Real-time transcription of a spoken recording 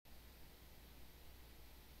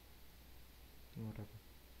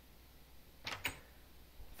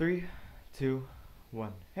Three, two,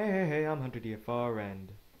 one. Hey, I'm Hunter DFR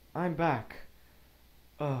and I'm back.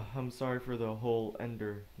 I'm sorry for the whole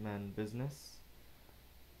Enderman business.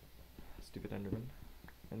 Stupid Enderman.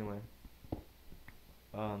 Anyway,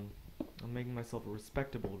 I'm making myself a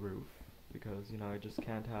respectable roof because, I just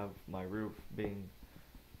can't have my roof being,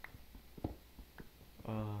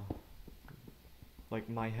 like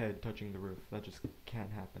my head touching the roof. That just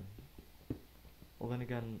can't happen. Well, then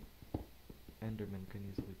again, Enderman can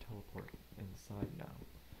easily teleport inside now.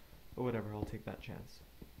 But whatever, I'll take that chance.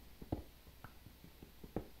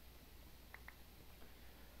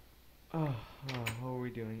 What were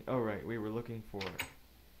we doing? Oh, right, we were looking for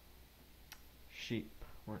sheep,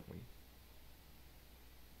 weren't we?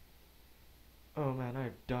 Oh man,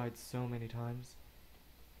 I've died so many times.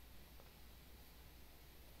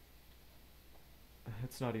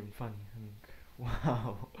 It's not even funny. I mean,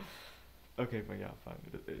 wow. Okay, but yeah, fine.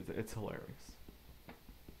 It's hilarious.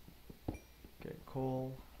 Okay,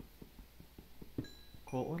 coal.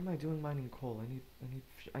 Coal. What am I doing mining coal?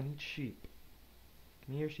 I need sheep.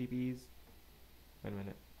 Come here, sheepies. Wait a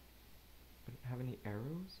minute. I don't have any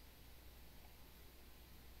arrows?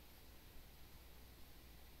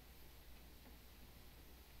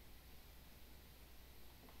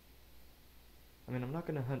 I mean, I'm not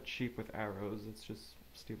gonna hunt sheep with arrows. It's just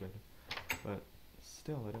stupid. But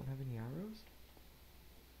still, I don't have any arrows?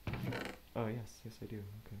 Oh, yes, I do.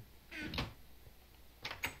 Okay.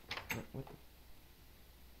 What the?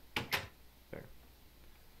 There.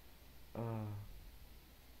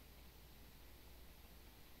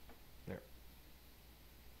 There.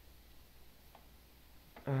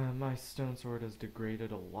 My stone sword has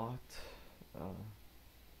degraded a lot.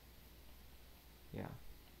 Yeah.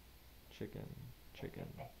 Chicken,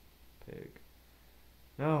 pig.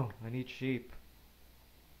 No, I need sheep.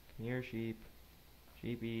 Come here, sheep.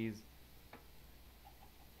 Sheepies.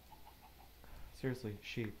 Seriously,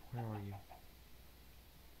 sheep, where are you?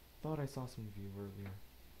 Thought I saw some of you earlier.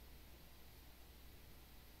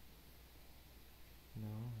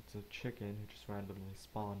 No, it's a chicken who just randomly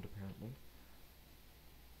spawned, apparently.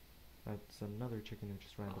 That's another chicken who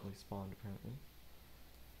just randomly spawned, apparently.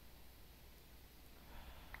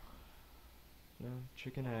 No,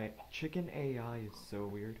 chicken AI is so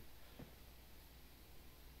weird.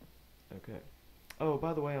 Okay. Oh,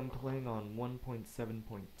 by the way, I'm playing on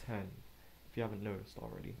 1.7.10, if you haven't noticed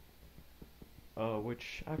already.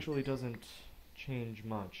 Which actually doesn't change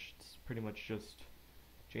much. It's pretty much just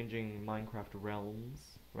changing Minecraft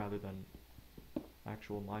realms rather than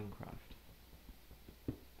actual Minecraft.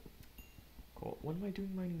 Coal. What am I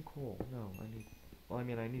doing mining coal? No, I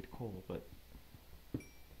need coal, but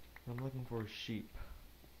I'm looking for a sheep.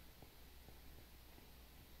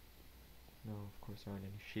 No, of course there aren't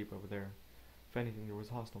any sheep over there. If anything, there was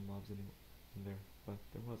hostile mobs in there, but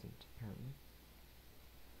there wasn't, apparently.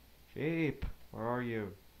 Sheep! Where are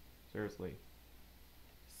you? Seriously.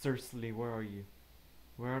 Seriously, where are you?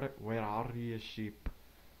 Where are you, sheep?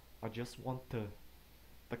 I just want to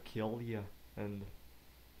kill you and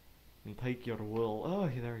take your wool. Oh,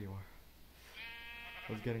 there you are.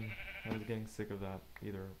 I was getting sick of that,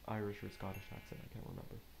 either Irish or Scottish accent. I can't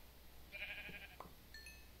remember.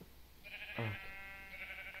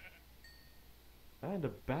 And a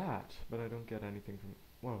bat, but I don't get anything from.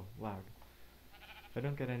 Whoa, lag. I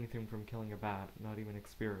don't get anything from killing a bat, not even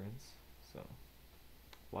experience. So,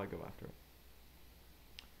 why go after it?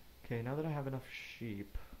 Okay, now that I have enough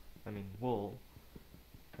wool,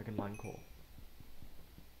 I can mine coal.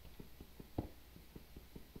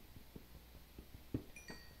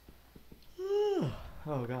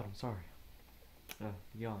 Oh god, I'm sorry.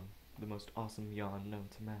 Yawn. The most awesome yawn known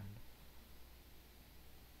to man.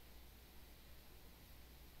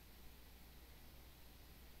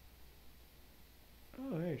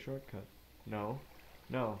 Oh, hey, shortcut. No.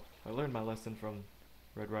 I learned my lesson from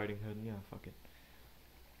Red Riding Hood, and yeah, fuck it.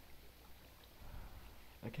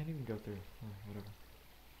 I can't even go through. Oh, whatever.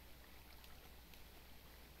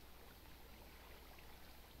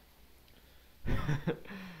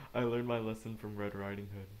 I learned my lesson from Red Riding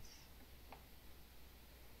Hood.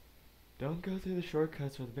 Don't go through the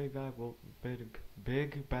shortcuts or the big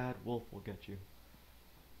bad wolf will get you.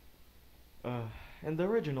 In the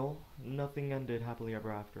original, nothing ended happily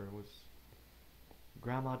ever after. It was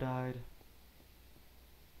Grandma died,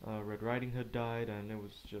 Red Riding Hood died, and it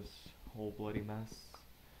was just a whole bloody mess.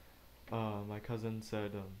 My cousin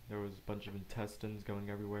said there was a bunch of intestines going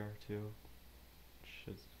everywhere too, which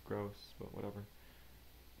is gross, but whatever.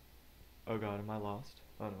 Oh god, am I lost?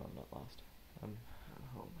 Oh no, I'm not lost. I'm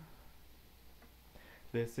home.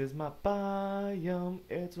 This is my biome,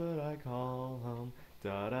 it's what I call home.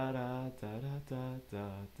 Da da da da da da da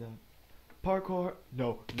da. Parkour.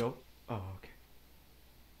 No, no. Oh, okay.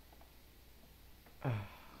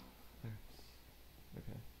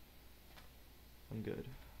 Okay. I'm good.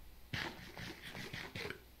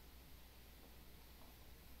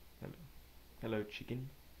 Hello. Hello, chicken.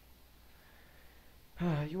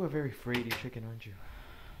 You are very fraidy chicken, aren't you?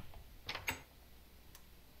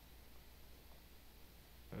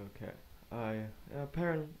 Okay.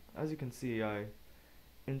 Apparently, as you can see, I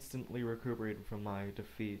instantly recuperated from my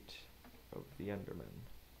defeat of the Enderman.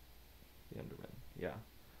 Yeah.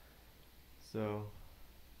 So,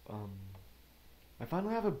 I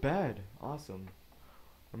finally have a bed. Awesome.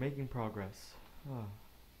 We're making progress.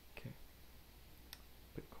 Okay.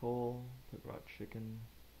 Put coal, put raw chicken.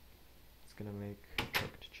 It's gonna make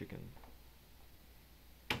cooked chicken.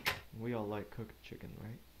 We all like cooked chicken,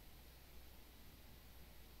 right?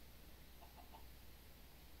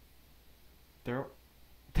 They're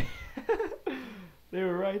they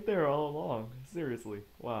were right there all along. Seriously.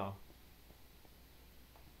 Wow.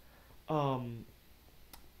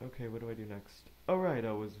 Okay, what do I do next? Oh right,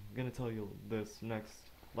 I was gonna tell you this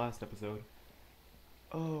last episode.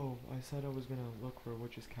 Oh, I said I was gonna look for a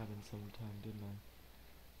witch's cabin sometime, didn't I?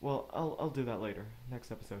 Well, I'll do that later,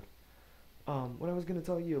 next episode. What I was gonna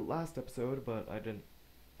tell you last episode, but I didn't,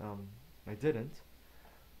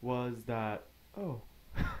 was that, oh,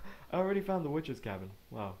 I already found the witch's cabin,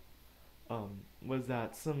 wow. Was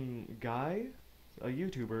that some guy, a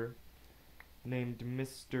YouTuber, named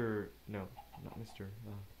Mr. No, not Mr.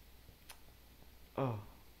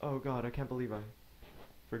 Oh god, I can't believe I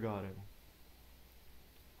forgot him.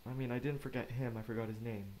 I mean, I didn't forget him, I forgot his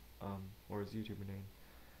name, or his YouTuber name.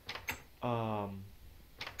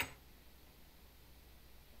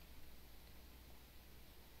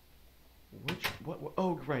 What,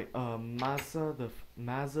 oh, right, Mazathefaza,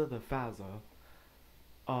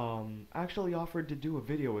 actually offered to do a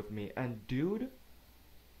video with me, and dude,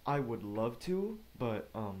 I would love to, but,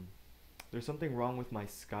 there's something wrong with my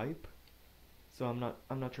Skype, so I'm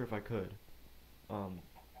not sure if I could,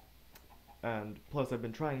 and plus I've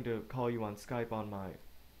been trying to call you on Skype on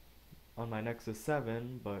my Nexus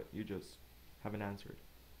 7, but you just haven't answered.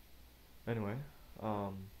 Anyway,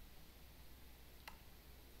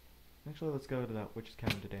 actually let's go to that witch's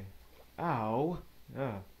cabin today. Ow!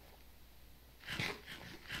 Yeah.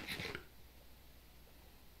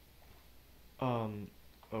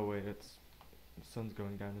 Oh wait, the sun's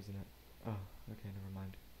going down, isn't it? Oh, okay, never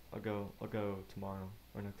mind. I'll go tomorrow,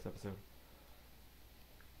 or next episode.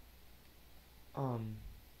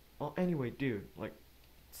 Well, anyway, dude, like,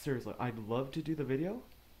 seriously, I'd love to do the video,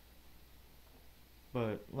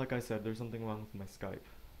 but like I said, there's something wrong with my Skype.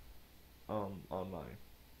 On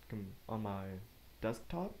my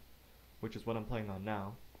desktop, which is what I'm playing on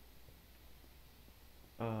now.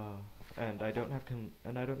 And I don't have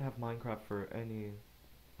Minecraft for any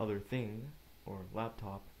other thing or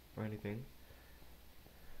laptop or anything.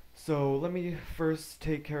 So let me first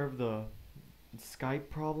take care of the Skype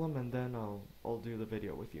problem, and then I'll do the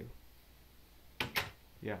video with you.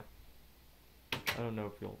 Yeah. I don't know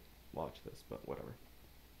if you'll watch this, but whatever.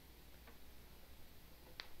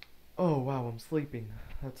 Oh wow, I'm sleeping.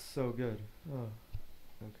 That's so good. Oh,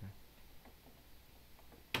 okay.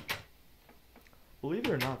 Believe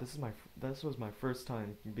it or not, this was my first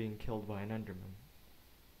time being killed by an Enderman.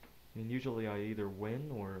 I mean, usually I either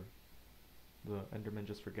win or the Enderman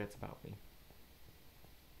just forgets about me.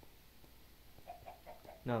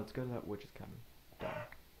 Now let's go to that witch's cabin. Done.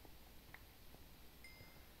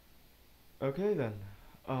 Okay then.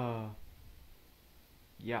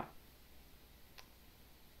 Yeah.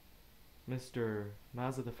 Mr.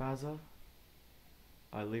 Mazathefaza,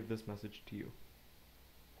 I leave this message to you.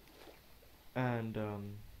 And,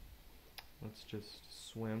 let's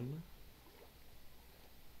just swim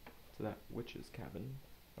to that witch's cabin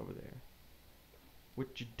over there.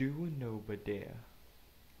 What you doing over there?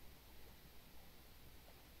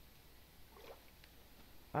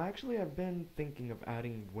 I've been thinking of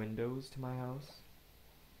adding windows to my house,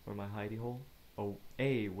 or my hidey hole. Oh,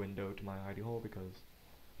 a window to my hidey hole, because,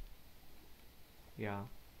 yeah.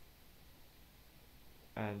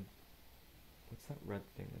 And, what's that red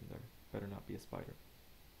thing in there? Better not be a spider.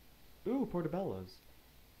 Ooh, portobellos.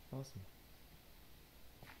 Awesome.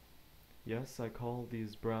 Yes, I call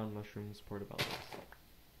these brown mushrooms portobellos.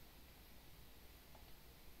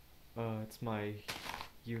 It's my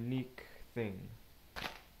unique thing.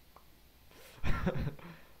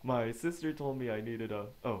 My sister told me I needed a...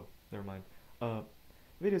 Oh, never mind.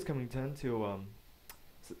 Video's coming to